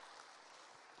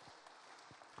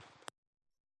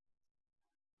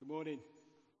Morning.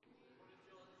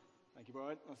 Thank you,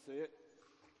 Brian. Nice to see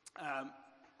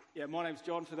you. My name's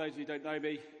John. For those of you who don't know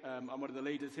me, I'm one of the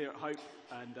leaders here at Hope,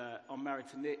 and I'm married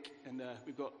to Nick, and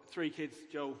we've got 3 kids,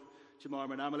 Joel,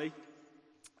 Jemima and Amelie.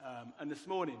 And this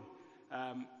morning,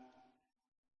 I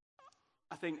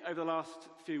think over the last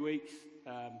few weeks,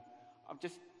 I've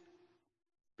just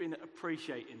been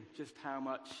appreciating just how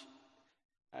much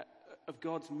of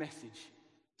God's message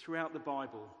throughout the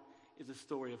Bible is a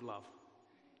story of love.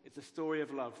 It's a story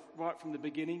of love, right from the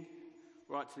beginning,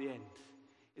 right to the end.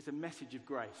 It's a message of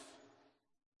grace.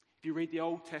 If you read the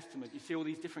Old Testament, you see all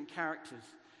these different characters.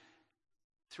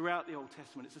 Throughout the Old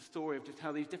Testament, it's a story of just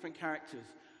how these different characters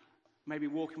may be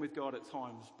walking with God at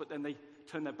times, but then they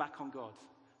turn their back on God.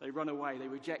 They run away, they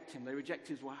reject him, they reject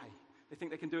his way. They think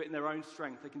they can do it in their own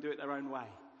strength, they can do it their own way.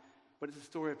 But it's a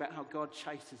story about how God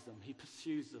chases them, he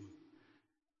pursues them,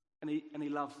 and he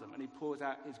loves them, and he pours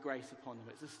out his grace upon them.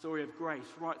 It's a story of grace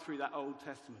right through that Old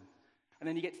Testament. And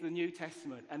then you get to the New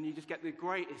Testament, and you just get the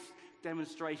greatest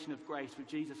demonstration of grace with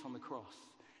Jesus on the cross.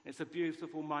 And it's a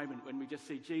beautiful moment when we just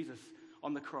see Jesus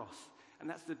on the cross. And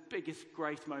that's the biggest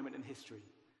grace moment in history.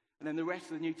 And then the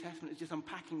rest of the New Testament is just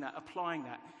unpacking that, applying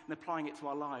it to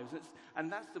our lives.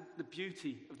 And that's the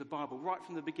beauty of the Bible, right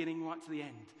from the beginning, right to the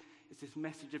end. It's this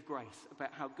message of grace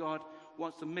about how God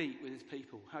wants to meet with his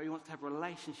people, how he wants to have a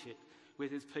relationship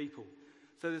with his people.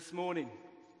 So this morning,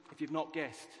 if you've not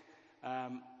guessed,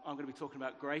 I'm going to be talking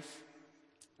about grace.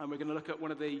 And we're going to look at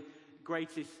one of the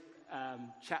greatest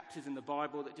chapters in the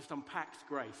Bible that just unpacks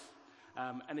grace.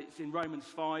 And it's in Romans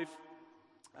 5.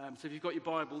 So if you've got your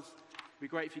Bibles, it'd be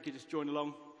great if you could just join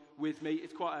along with me.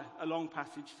 It's quite a long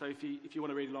passage, so if you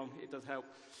want to read along, it does help.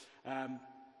 I'm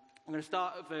going to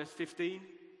start at verse 15,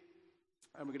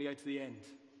 and we're going to go to the end.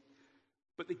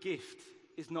 But the gift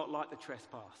is not like the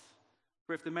trespass.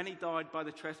 For if the many died by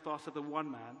the trespass of the one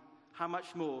man, how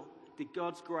much more did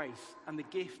God's grace and the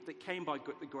gift that came by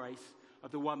the grace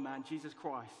of the one man, Jesus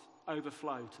Christ,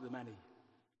 overflow to the many?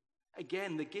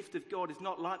 Again, the gift of God is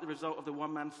not like the result of the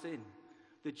one man's sin.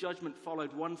 The judgment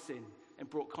followed one sin and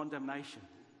brought condemnation.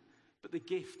 But the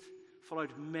gift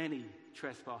followed many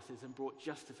trespasses and brought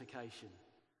justification.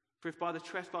 For if by the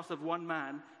trespass of one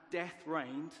man death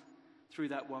reigned through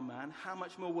that one man, how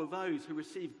much more will those who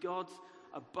receive God's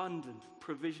abundant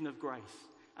provision of grace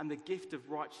and the gift of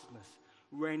righteousness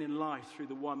reign in life through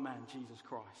the one man, Jesus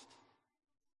Christ?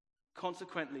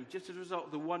 Consequently, just as a result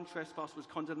of the one trespass was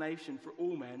condemnation for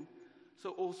all men,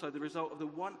 so also the result of the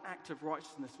one act of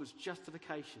righteousness was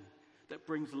justification that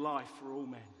brings life for all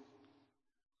men.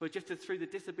 But just as through the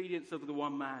disobedience of the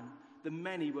one man, the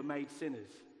many were made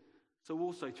sinners, so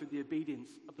also through the obedience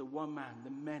of the one man,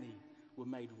 the many were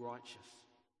made righteous.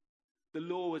 The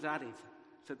law was added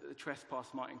so that the trespass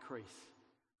might increase.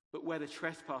 But where the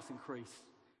trespass increased,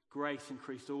 grace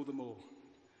increased all the more,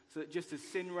 so that just as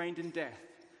sin reigned in death,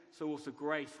 so also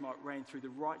grace might reign through the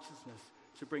righteousness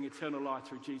to bring eternal life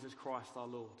through Jesus Christ our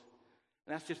Lord.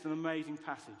 And that's just an amazing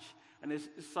passage. And there's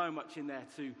so much in there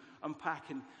to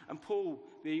unpack. And Paul,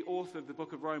 the author of the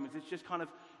book of Romans, is just kind of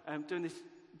doing this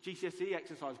GCSE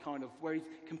exercise kind of, where he's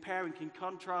comparing and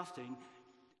contrasting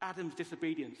Adam's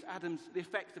disobedience, the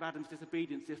effects of Adam's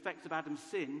disobedience, the effects of Adam's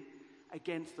sin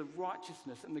against the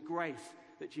righteousness and the grace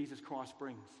that Jesus Christ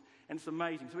brings. And it's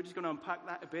amazing. So we're just going to unpack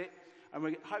that a bit, and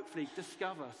we'll hopefully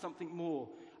discover something more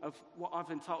of what I've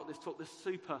entitled this talk, the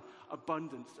super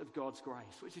abundance of God's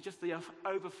grace, which is just the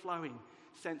overflowing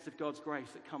sense of God's grace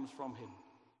that comes from him.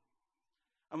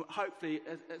 And hopefully,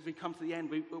 as we come to the end,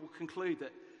 we will conclude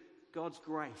that God's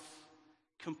grace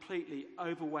completely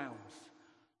overwhelms,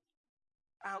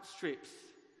 outstrips,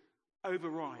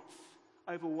 overwrites,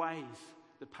 overweighs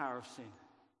the power of sin.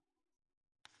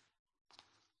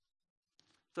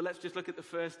 So let's just look at the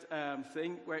first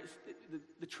thing, where it's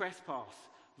the trespass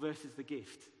versus the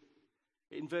gift.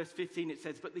 In verse 15 it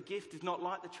says, "But the gift is not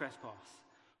like the trespass.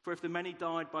 For if the many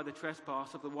died by the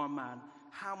trespass of the one man,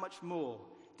 how much more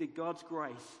did God's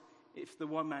grace, if the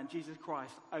one man, Jesus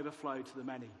Christ, overflow to the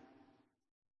many?"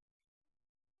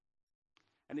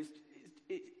 And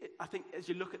I think as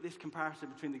you look at this comparison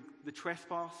between the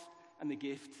trespass and the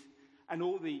gift, and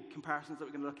all the comparisons that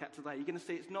we're going to look at today, you're going to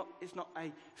see it's not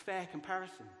a fair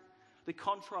comparison. The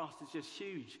contrast is just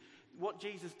huge. What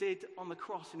Jesus did on the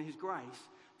cross in his grace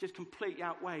just completely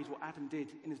outweighs what Adam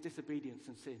did in his disobedience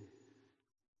and sin.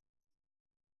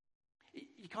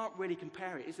 You can't really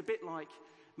compare it. It's a bit like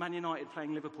Man United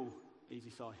playing Liverpool. Easy,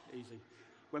 Si, easy.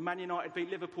 When Man United beat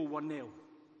Liverpool 1-0.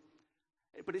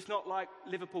 But it's not like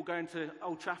Liverpool going to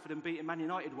Old Trafford and beating Man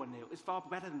United 1-0. It's far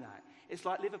better than that. It's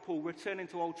like Liverpool returning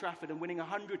to Old Trafford and winning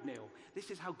 100-0.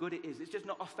 This is how good it is. It's just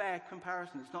not a fair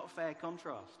comparison. It's not a fair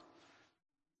contrast.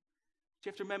 you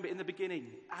have to remember, in the beginning,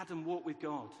 Adam walked with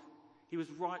God. He was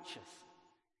righteous.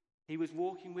 He was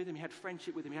walking with him. He had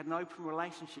friendship with him. He had an open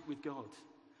relationship with God.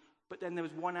 But then there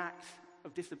was one act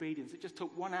of disobedience. It just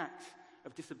took one act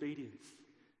of disobedience.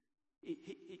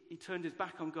 He turned his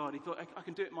back on God. He thought, I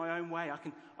can do it my own way.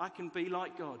 I can be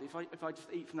like God if I just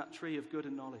eat from that tree of good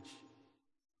and knowledge.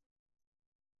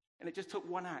 And it just took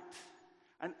one act.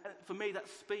 And for me, that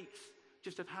speaks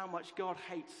just of how much God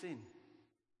hates sin.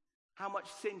 How much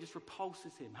sin just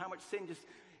repulses him. How much sin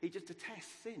he just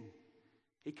detests sin.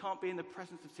 He can't be in the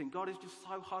presence of sin. God is just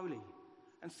so holy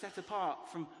and set apart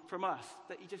from us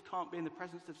that he just can't be in the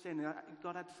presence of sin. And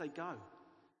God had to say, go.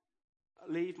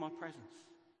 Leave my presence.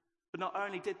 But not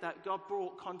only did that, God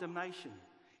brought condemnation.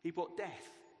 He brought death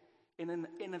in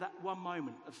that one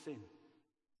moment of sin.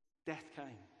 Death came.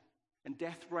 And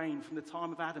death reigned from the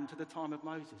time of Adam to the time of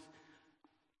Moses.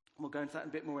 And we'll go into that a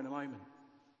bit more in a moment.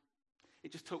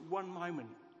 It just took one moment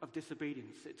of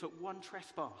disobedience. It took one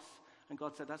trespass. And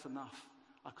God said, that's enough.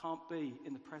 I can't be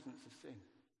in the presence of sin.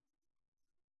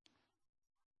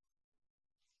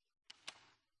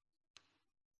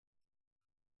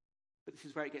 But this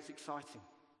is where it gets exciting.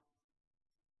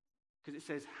 Because it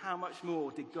says, how much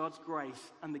more did God's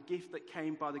grace and the gift that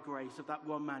came by the grace of that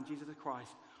one man, Jesus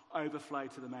Christ, overflow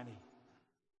to the many?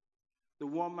 The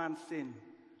one man's sin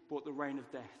brought the reign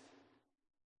of death.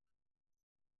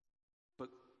 But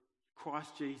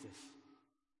Christ Jesus,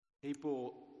 he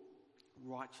brought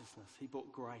righteousness. He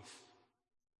brought grace.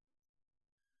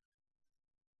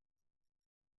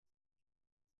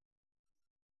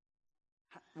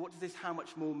 What does this how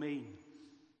much more mean?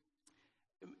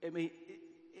 It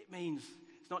means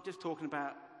it's not just talking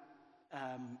about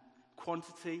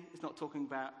quantity. It's not talking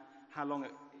about how long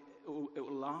it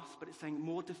will last, but it's saying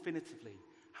more definitively.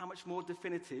 How much more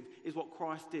definitive is what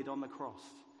Christ did on the cross?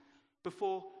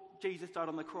 Before Jesus died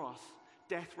on the cross,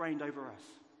 death reigned over us.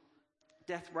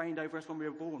 Death reigned over us when we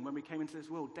were born. When we came into this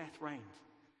world, death reigned.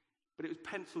 But it was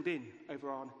penciled in over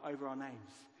our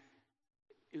names.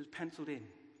 It was penciled in.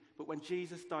 But when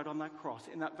Jesus died on that cross,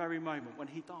 in that very moment, when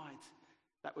he died,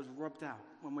 that was rubbed out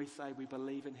when we say we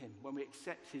believe in him, when we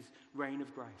accept his reign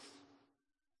of grace.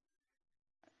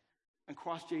 And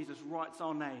Christ Jesus writes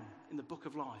our name in the book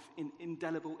of life in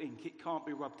indelible ink. It can't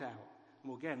be rubbed out.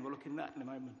 And again, we'll look at that in a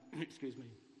moment. Excuse me.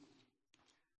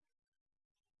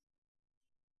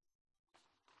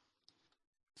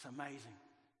 It's amazing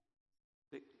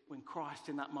that when Christ,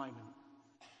 in that moment,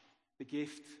 the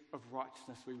gift of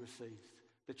righteousness we received,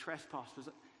 the trespass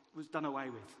was done away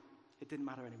with. It didn't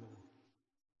matter anymore.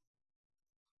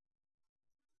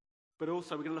 But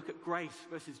also, we're going to look at grace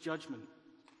versus judgment.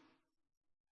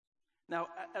 Now,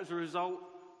 as a result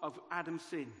of Adam's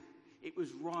sin, it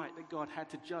was right that God had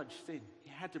to judge sin. He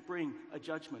had to bring a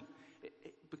judgment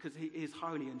because he is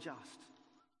holy and just.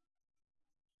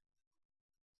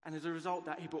 And as a result of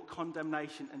that, he brought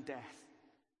condemnation and death.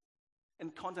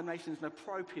 And condemnation is an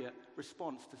appropriate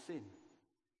response to sin.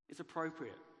 It's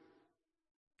appropriate.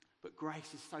 But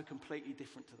grace is so completely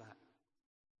different to that.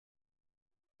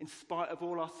 In spite of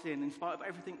all our sin, in spite of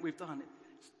everything we've done,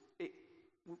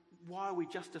 why are we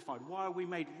justified? Why are we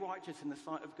made righteous in the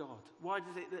sight of God? Why is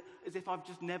it as if I've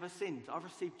just never sinned? I've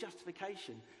received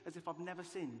justification as if I've never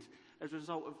sinned as a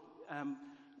result of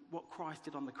what Christ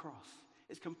did on the cross.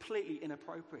 It's completely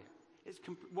inappropriate.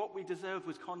 What we deserved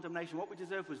was condemnation. What we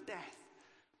deserved was death.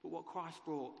 But what Christ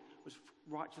brought was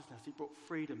righteousness. He brought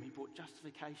freedom. He brought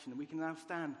justification. And we can now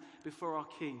stand before our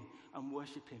King and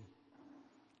worship him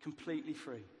completely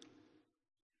free.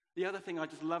 The other thing I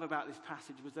just love about this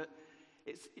passage was that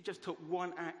it just took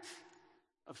one act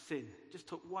of sin. It just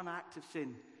took one act of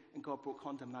sin and God brought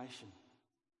condemnation.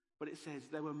 But it says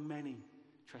there were many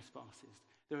trespasses.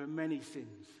 There were many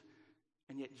sins.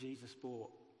 And yet Jesus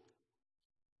brought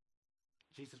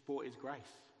his grace.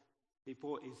 He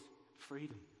brought his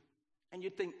freedom. And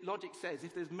you'd think, logic says,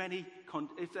 if there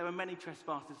were many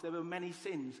trespasses, there were many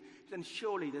sins, then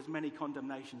surely there's many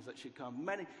condemnations that should come.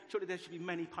 Surely there should be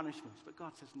many punishments. But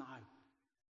God says, no.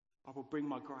 I will bring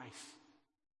my grace.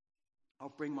 I'll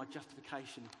bring my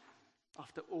justification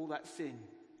after all that sin.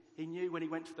 He knew when he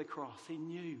went to the cross, he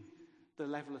knew the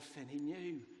level of sin. He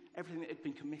knew everything that had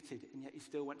been committed, and yet he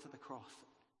still went to the cross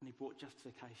and he brought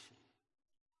justification.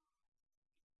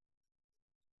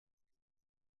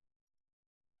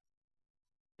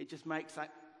 It just makes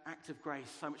that act of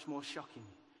grace so much more shocking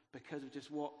because of just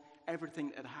everything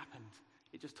that had happened.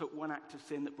 It just took one act of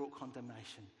sin that brought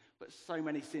condemnation. But so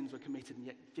many sins were committed, and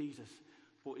yet Jesus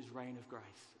brought his reign of grace.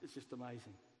 It's just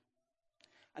amazing.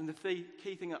 And the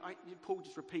key thing that Paul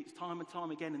just repeats time and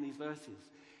time again in these verses,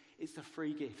 it's a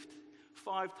free gift.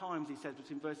 5 times he says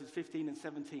between verses 15 and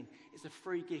 17, it's a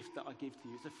free gift that I give to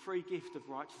you. It's a free gift of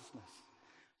righteousness.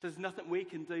 There's nothing we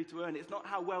can do to earn it. It's not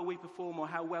how well we perform or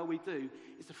how well we do.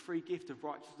 It's a free gift of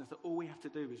righteousness that all we have to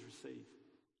do is receive.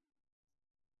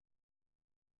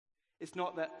 It's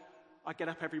not that I get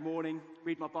up every morning,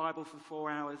 read my Bible for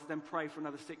 4 hours, then pray for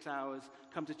another 6 hours,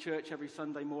 come to church every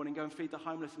Sunday morning, go and feed the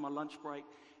homeless in my lunch break.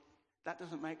 That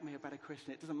doesn't make me a better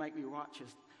Christian. It doesn't make me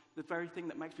righteous. The very thing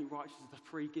that makes me righteous is the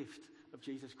free gift of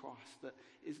Jesus Christ that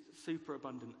is super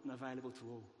abundant and available to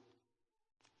all.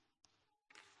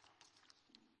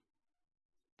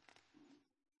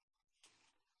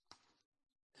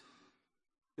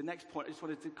 The next point, I just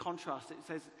wanted to contrast. It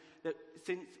says that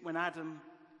since when Adam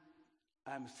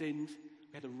sinned,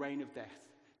 we had a reign of death.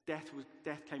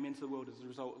 Death came into the world as a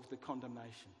result of the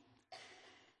condemnation.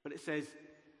 But it says,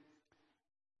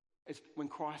 it's when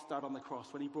Christ died on the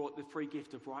cross, when he brought the free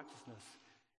gift of righteousness,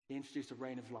 he introduced a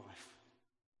reign of life.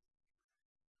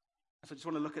 So I just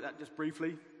want to look at that just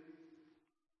briefly.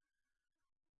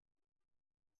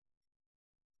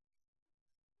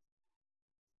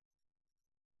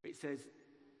 It says,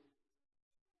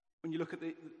 when you look at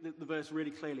the verse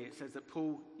really clearly, it says that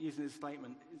Paul, using his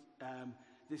statement,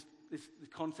 the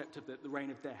concept of the reign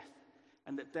of death,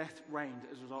 and that death reigned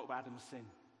as a result of Adam's sin.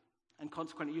 And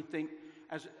consequently, you'd think,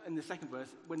 as in the second verse,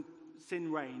 when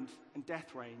sin reigned and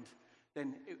death reigned,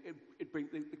 then it'd bring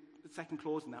the second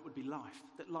clause in that would be life,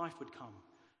 that life would come.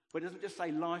 But it doesn't just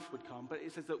say life would come, but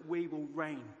it says that we will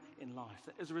reign in life.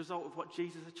 That as a result of what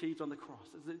Jesus achieved on the cross,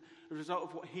 as a result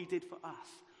of what he did for us,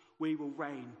 we will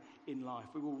reign in life.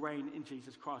 We will reign in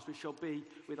Jesus Christ. We shall be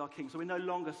with our King. So we're no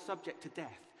longer subject to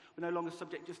death. We're no longer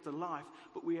subject just to life,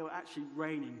 but we are actually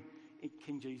reigning in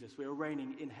King Jesus. We are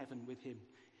reigning in heaven with him.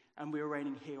 And we are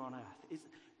reigning here on earth. It's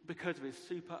because of his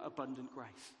super abundant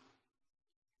grace.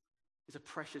 It's a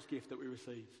precious gift that we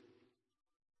receive.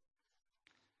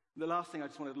 The last thing I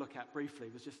just wanted to look at briefly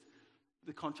was just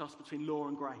the contrast between law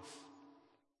and grace.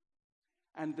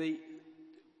 And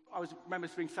I remember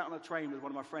being sat on a train with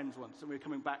one of my friends once, and we were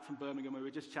coming back from Birmingham. We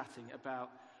were just chatting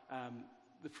about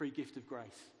the free gift of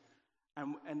grace.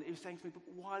 And he was saying to me, but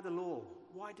why the law?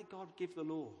 Why did God give the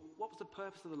law? What was the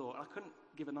purpose of the law? And I couldn't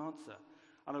give an answer.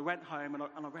 And I went home and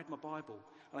I read my Bible,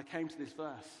 and I came to this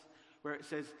verse where it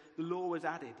says, the law was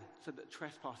added so that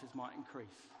trespasses might increase.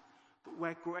 But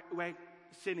where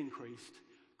sin increased,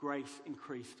 grace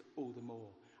increased all the more.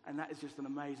 And that is just an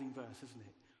amazing verse, isn't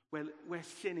it? Where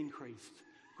sin increased,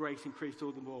 grace increased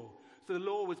all the more. So the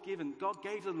law was given. God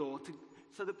gave the law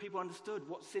so that people understood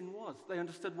what sin was. They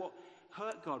understood what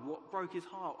hurt God, what broke his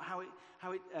heart,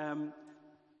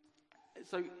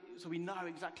 so we know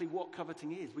exactly what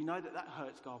coveting is. We know that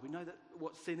hurts God. We know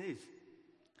what sin is.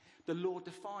 The law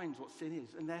defines what sin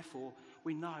is, and therefore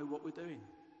we know what we're doing.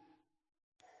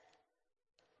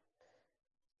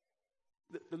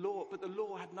 The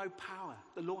law had no power.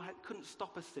 The law couldn't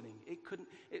stop us sinning. It couldn't.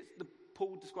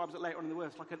 Paul describes it later on in the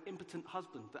verse like an impotent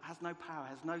husband that has no power,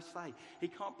 has no say. He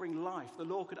can't bring life. The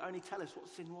law could only tell us what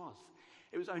sin was.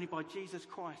 It was only by Jesus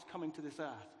Christ coming to this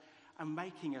earth and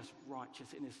making us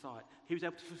righteous in his sight. He was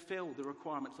able to fulfill the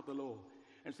requirements of the law.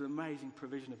 And it's an amazing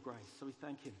provision of grace. So we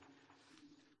thank him.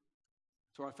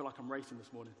 Sorry, I feel like I'm racing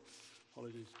this morning.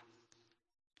 Apologies.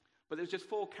 But there's just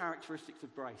 4 characteristics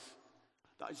of grace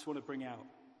that I just want to bring out.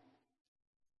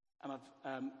 And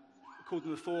I've called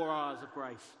them the 4 R's of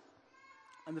grace.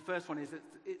 And the first one is that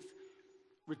it's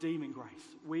redeeming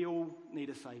grace. We all need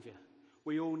a saviour.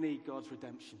 We all need God's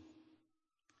redemption.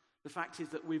 The fact is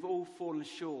that we've all fallen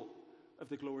short of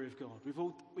the glory of God. We've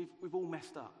all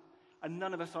messed up. And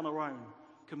none of us on our own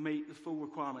can meet the full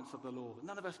requirements of the law.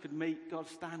 None of us could meet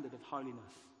God's standard of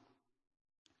holiness.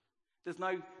 There's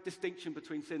no distinction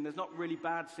between sin. There's not really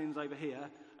bad sins over here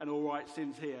and all right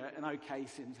sins here and okay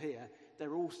sins here.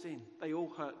 They're all sin. They all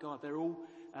hurt God. They're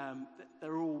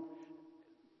all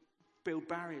build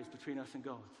barriers between us and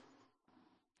God.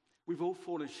 We've all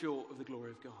fallen short of the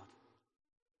glory of God.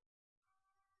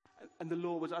 And the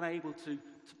law was unable to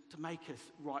make us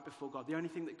right before God. The only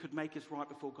thing that could make us right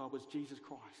before God was Jesus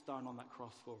Christ dying on that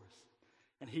cross for us.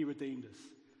 And he redeemed us.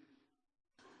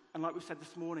 And like we said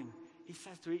this morning, he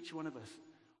says to each one of us,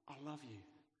 I love you.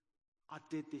 I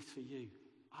did this for you.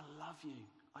 I love you.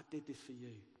 I did this for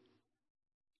you.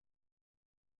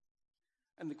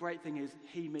 And the great thing is,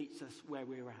 he meets us where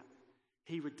we're at.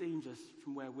 He redeems us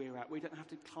from where we're at. We don't have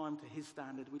to climb to his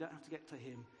standard. We don't have to get to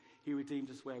him. He redeems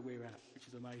us where we're at, which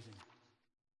is amazing.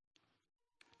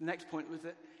 The next point was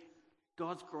that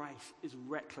God's grace is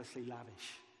recklessly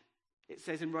lavish. It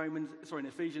says in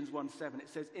Ephesians 1:7, it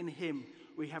says, in him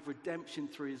we have redemption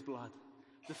through his blood,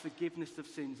 the forgiveness of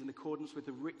sins in accordance with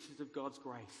the riches of God's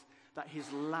grace that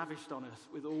he's lavished on us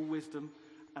with all wisdom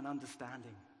and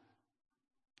understanding.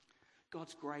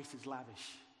 God's grace is lavish.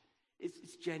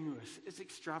 It's generous, it's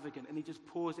extravagant, and he just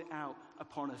pours it out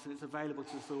upon us, and it's available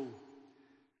to us all.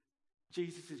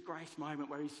 Jesus' grace moment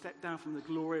where he stepped down from the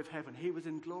glory of heaven. He was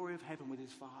in glory of heaven with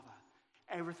his Father.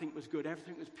 Everything was good,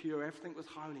 everything was pure, everything was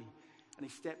holy. And he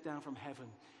stepped down from heaven,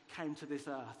 came to this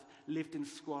earth, lived in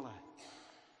squalor,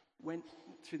 went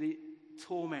through the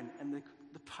torment and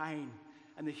the pain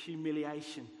and the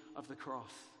humiliation of the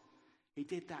cross. He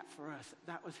did that for us.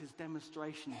 That was his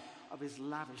demonstration of his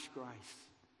lavish grace.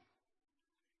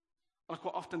 I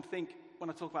quite often think, when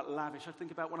I talk about lavish, I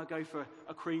think about when I go for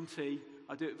a cream tea.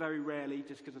 I do it very rarely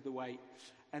just because of the weight.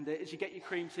 And as you get your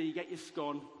cream tea, you get your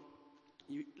scone,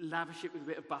 you lavish it with a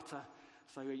bit of butter.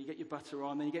 So you get your butter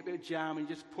on, then you get a bit of jam, and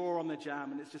you just pour on the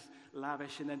jam, and it's just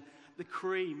lavish. And then the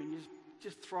cream, and you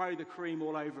just throw the cream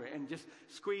all over it, and just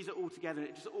squeeze it all together, and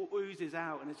it just all oozes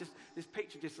out. And it's just this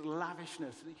picture of just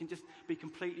lavishness, that you can just be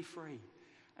completely free.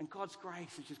 And God's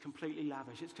grace is just completely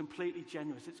lavish. It's completely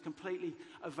generous. It's completely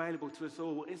available to us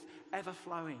all. It's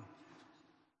ever-flowing.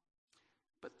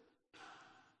 But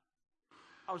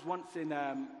I was once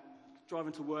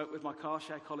driving to work with my car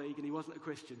share colleague, and he wasn't a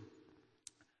Christian.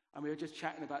 And we were just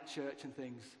chatting about church and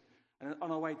things. And on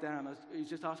our way down, he was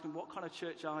just asking, what kind of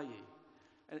church are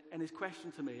you? And his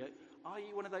question to me, are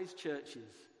you one of those churches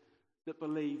that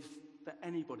believes that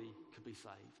anybody could be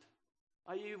saved?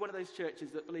 Are you one of those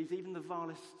churches that believes even the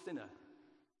vilest sinner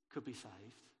could be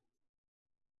saved?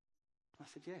 I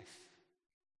said, yes.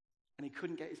 And he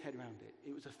couldn't get his head around it.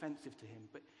 It was offensive to him.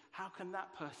 But how can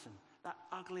that person, that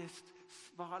ugliest,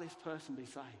 vilest person be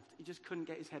saved? He just couldn't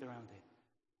get his head around it.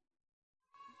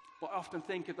 But I often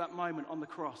think of that moment on the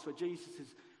cross where Jesus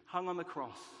is hung on the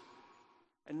cross,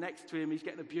 and next to him he's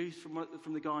getting abuse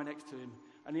from the guy next to him,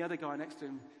 and the other guy next to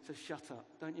him says, shut up,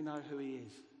 don't you know who he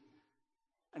is?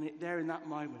 And there in that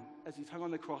moment, as he's hung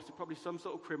on the cross, it's probably some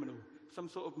sort of criminal, some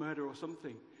sort of murderer or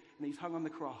something, and he's hung on the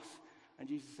cross, and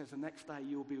Jesus says, the next day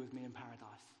you will be with me in paradise.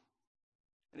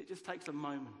 And it just takes a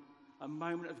moment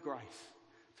of grace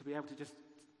to be able to just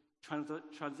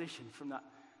transition from that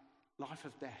life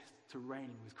of death to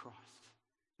reigning with Christ.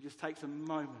 It just takes a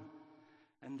moment,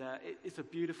 and it's a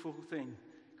beautiful thing,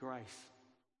 grace.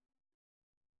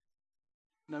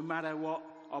 No matter what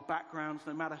our backgrounds,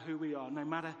 no matter who we are, no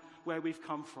matter where we've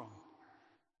come from,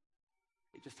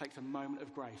 it just takes a moment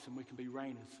of grace, and we can be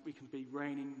reigners. We can be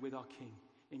reigning with our King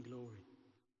in glory.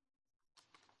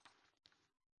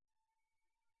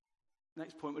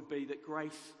 Next point would be that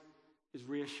grace is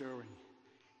reassuring.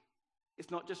 It's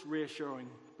not just reassuring,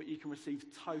 but you can receive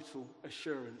total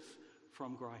assurance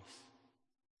from grace.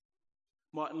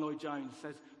 Martin Lloyd-Jones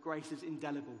says grace is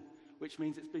indelible, which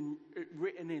means it's been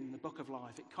written in the book of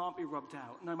life. It can't be rubbed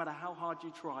out. No matter how hard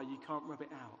you try, you can't rub it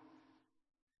out.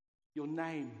 Your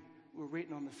name was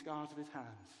written on the scars of his hands.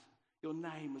 Your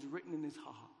name was written in his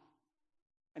heart.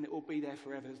 And it will be there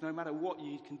forever. No matter what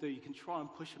you can do, you can try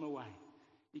and push him away.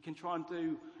 You can try and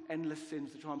do endless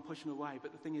sins to try and push him away.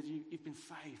 But the thing is, you've been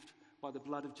saved by the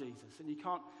blood of Jesus. And you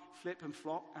can't flip and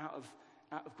flop out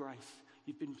of grace.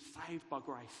 You've been saved by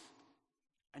grace.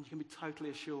 And you can be totally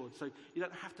assured. So you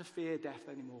don't have to fear death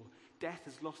anymore. Death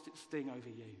has lost its sting over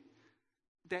you.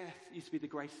 Death used to be the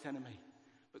greatest enemy.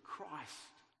 But Christ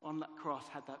on that cross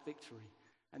had that victory.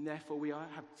 And therefore we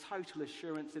have total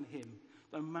assurance in him.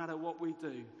 No matter what we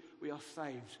do, we are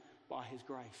saved by his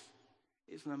grace.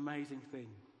 It's an amazing thing.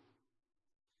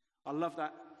 I love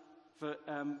that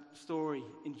story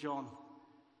in John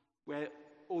where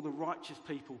all the righteous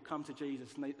people come to Jesus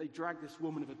and they drag this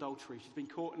woman of adultery. She's been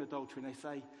caught in adultery, and they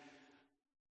say,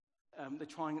 they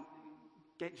try and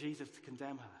get Jesus to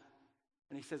condemn her.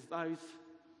 And he says, those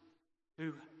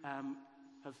who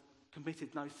have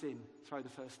committed no sin, throw the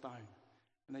first stone.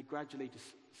 And they gradually just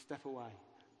step away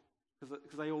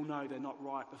because they all know they're not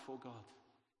right before God.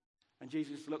 And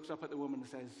Jesus looks up at the woman and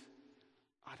says,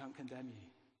 I don't condemn you.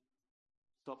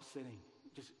 Stop sinning.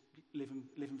 Just live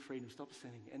in freedom. Stop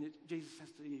sinning. And Jesus says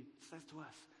to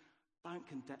us, I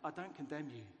don't condemn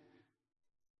you.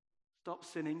 Stop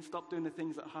sinning. Stop doing the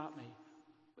things that hurt me.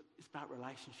 But it's about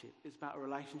relationship. It's about a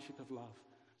relationship of love.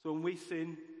 So when we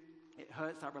sin, it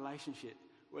hurts that relationship.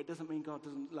 Well, it doesn't mean God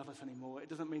doesn't love us anymore. It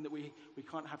doesn't mean that we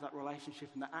can't have that relationship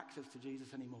and that access to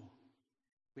Jesus anymore.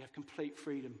 We have complete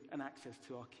freedom and access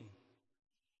to our King.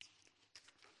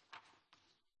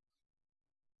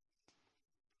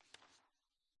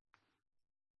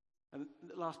 And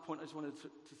the last point I just wanted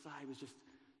to say was just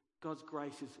God's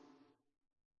grace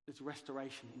is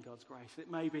restoration in God's grace.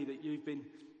 It may be that you've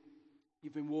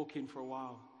been walking for a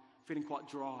while, feeling quite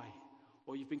dry,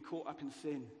 or you've been caught up in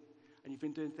sin, and you've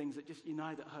been doing things that just,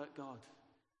 that hurt God.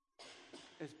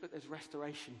 But there's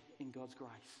restoration in God's grace.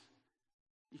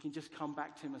 You can just come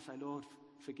back to him and say, Lord,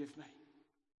 forgive me.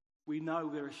 We know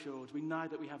we're assured. We know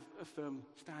that we have a firm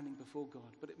standing before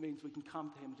God, but it means we can come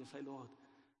to him and just say, Lord,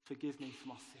 forgive me for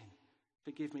my sin.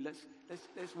 Forgive me.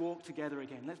 Let's walk together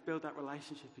again. Let's build that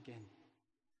relationship again.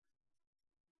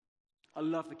 I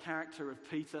love the character of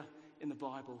Peter in the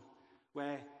Bible,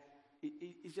 where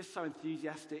he's just so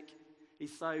enthusiastic.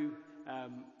 He's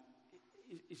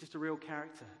just a real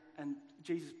character. And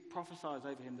Jesus prophesies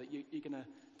over him that you're going to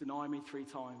deny me 3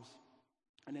 times.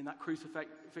 And in that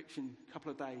crucifixion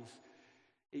couple of days,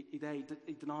 he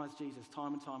denies Jesus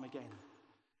time and time again.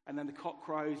 And then the cock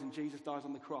crows and Jesus dies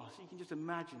on the cross. You can just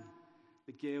imagine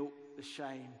the guilt, the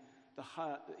shame, the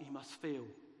hurt that he must feel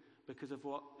because of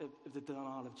the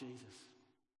denial of Jesus.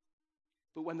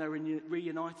 But when they're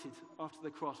reunited after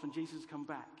the cross, when Jesus has come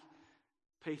back,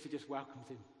 Peter just welcomes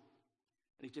him.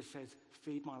 And he just says,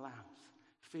 feed my lambs,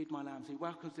 feed my lambs. He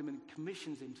welcomes him and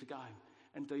commissions him to go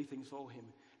and do things for him.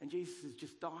 And Jesus is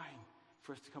just dying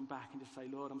for us to come back and just say,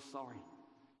 Lord, I'm sorry.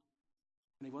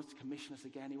 And he wants to commission us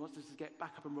again. He wants us to get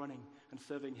back up and running and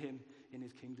serving him in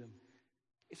his kingdom.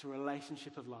 It's a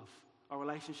relationship of love. Our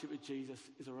relationship with Jesus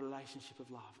is a relationship of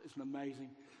love. It's an amazing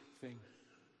thing.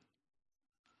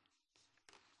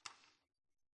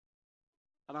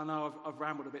 And I know I've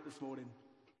rambled a bit this morning.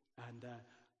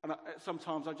 And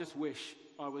sometimes I just wish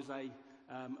I was a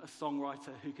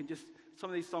songwriter who can just... Some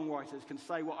of these songwriters can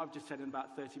say what I've just said in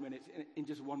about 30 minutes in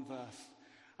just one verse.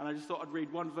 And I just thought I'd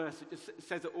read one verse that just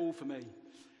says it all for me.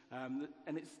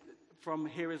 And it's from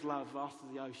Here Is Love, Vast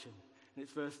as the Ocean. And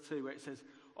it's verse 2 where it says,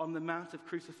 on the mount of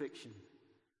crucifixion,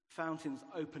 fountains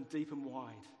opened deep and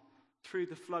wide. Through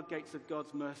the floodgates of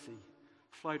God's mercy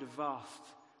flowed a vast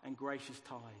and gracious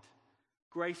tide.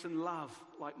 Grace and love,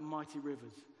 like mighty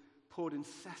rivers, poured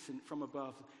incessant from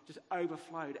above, just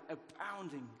overflowed.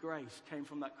 Abounding grace came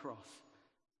from that cross.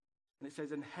 And it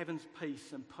says, and heaven's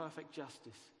peace and perfect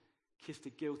justice kissed a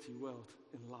guilty world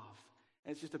in love.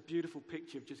 And it's just a beautiful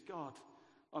picture of just God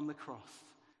on the cross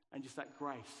and just that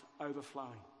grace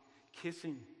overflowing,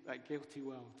 kissing that guilty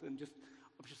world. And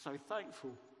I'm just so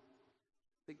thankful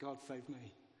that God saved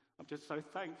me. I'm just so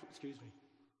thankful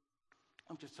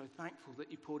that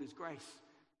he poured his grace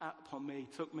out upon me,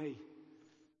 took me.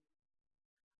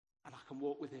 And I can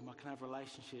walk with him. I can have a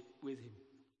relationship with him.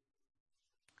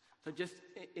 So just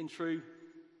in true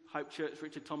Hope Church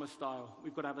Richard Thomas style,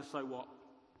 we've got to have a so what.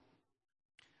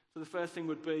 So the first thing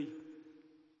would be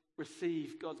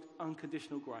receive God's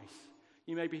unconditional grace.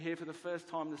 You may be here for the first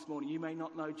time this morning. You may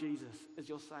not know Jesus as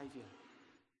your Saviour.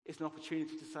 It's an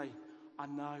opportunity to say, I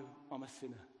know I'm a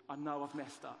sinner. I know I've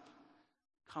messed up.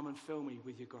 Come and fill me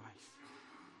with your grace.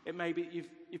 It may be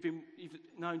you've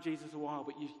known Jesus a while,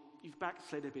 but you've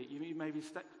backslid a bit. You maybe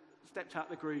stepped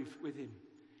out the groove with him.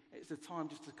 It's the time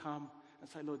just to come and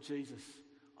say, Lord Jesus,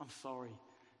 I'm sorry.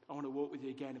 I want to walk with you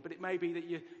again. But it may be that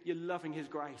you're loving his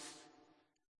grace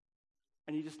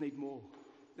and you just need more.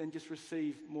 Then just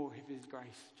receive more of his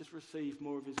grace. Just receive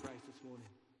more of his grace this morning.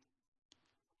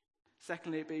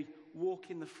 Secondly, it'd be walk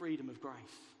in the freedom of grace.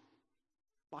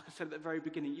 Like I said at the very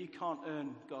beginning, you can't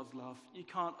earn God's love. You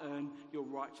can't earn your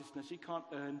righteousness. You can't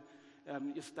earn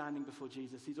your standing before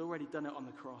Jesus. He's already done it on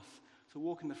the cross. So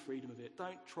walk in the freedom of it.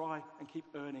 Don't try and keep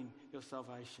earning your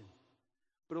salvation.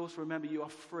 But also remember, you are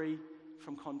free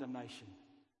from condemnation.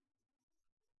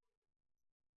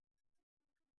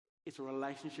 It's a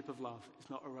relationship of love. It's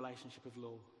not a relationship of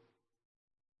law.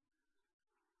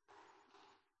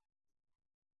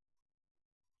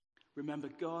 Remember,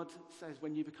 God says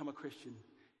when you become a Christian,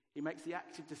 he makes the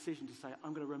active decision to say,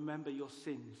 I'm going to remember your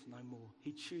sins no more.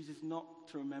 He chooses not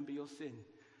to remember your sin.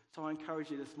 So I encourage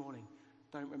you this morning,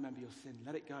 don't remember your sin.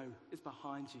 Let it go. It's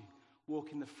behind you.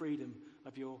 Walk in the freedom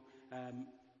of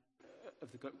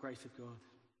the grace of God.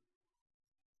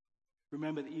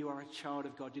 Remember that you are a child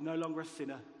of God. You're no longer a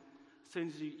sinner. As soon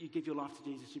as you give your life to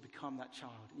Jesus, you become that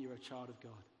child, and you're a child of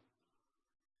God.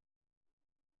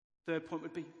 Third point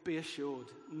would be assured.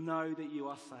 Know that you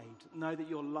are saved. Know that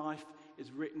your life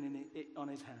is written on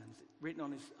his hands, written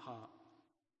on his heart.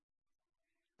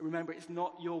 Remember, it's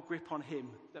not your grip on him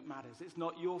that matters. It's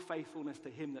not your faithfulness to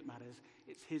him that matters.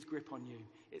 It's his grip on you.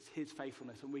 It's his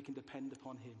faithfulness, and we can depend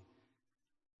upon him.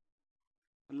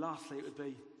 And lastly, it would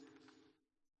be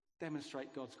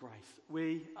demonstrate God's grace.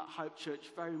 We at Hope Church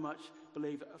very much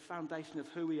believe that a foundation of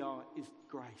who we are is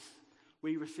grace.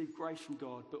 We receive grace from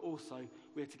God, but also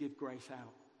we are to give grace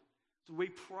out. So we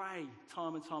pray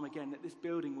time and time again that this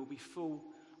building will be full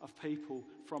of people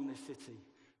from this city.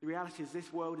 The reality is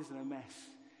this world is in a mess.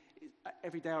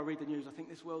 Every day I read the news, I think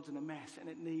this world's in a mess and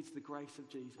it needs the grace of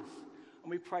Jesus. And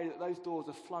we pray that those doors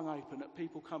are flung open, that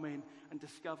people come in and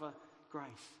discover grace.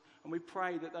 And we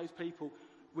pray that those people,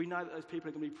 we know that those people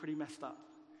are going to be pretty messed up.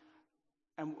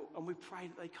 And we pray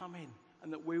that they come in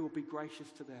and that we will be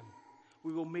gracious to them.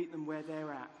 We will meet them where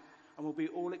they're at and we'll be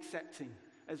all accepting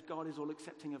as God is all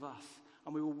accepting of us.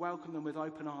 And we will welcome them with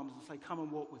open arms and say, come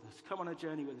and walk with us. Come on a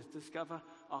journey with us. Discover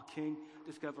our King,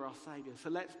 discover our Saviour. So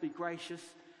let's be gracious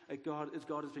as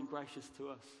God has been gracious to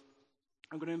us.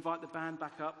 I'm going to invite the band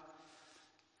back up.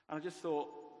 And I just thought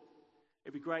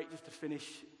it'd be great just to finish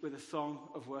with a song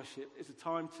of worship. It's a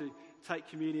time to take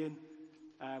communion.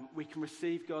 We can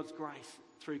receive God's grace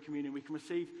through communion. We can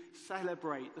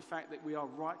celebrate the fact that we are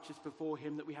righteous before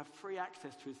him, that we have free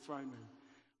access to his throne room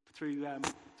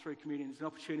through communion. It's an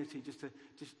opportunity just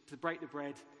to break the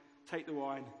bread, take the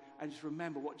wine, and just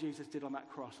remember what Jesus did on that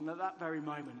cross. And at that very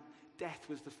moment, death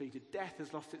was defeated. Death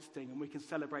has lost its sting, and we can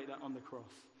celebrate that on the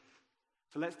cross.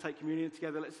 So let's take communion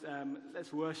together.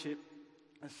 Let's worship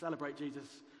and celebrate Jesus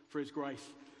for his grace.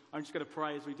 I'm just going to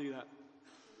pray as we do that.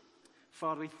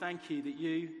 Father, we thank you that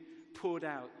you poured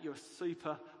out your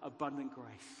super abundant grace.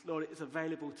 Lord, it is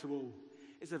available to all.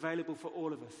 It's available for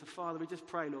all of us. So Father, we just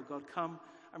pray, Lord God, come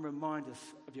and remind us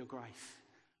of your grace.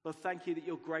 Lord, thank you that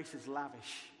your grace is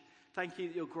lavish. Thank you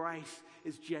that your grace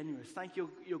is generous. Thank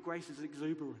you your grace is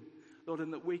exuberant. Lord,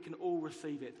 and that we can all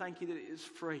receive it. Thank you that it is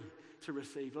free to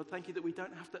receive. Lord, thank you that we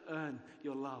don't have to earn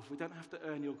your love. We don't have to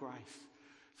earn your grace.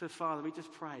 So Father, we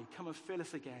just pray, come and fill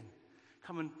us again.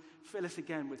 Come and fill us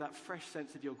again with that fresh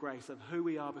sense of your grace, of who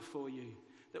we are before you,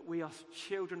 that we are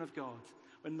children of God.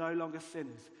 We're no longer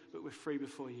sinners, but we're free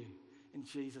before you. In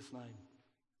Jesus' name.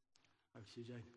 Over to you, Jane.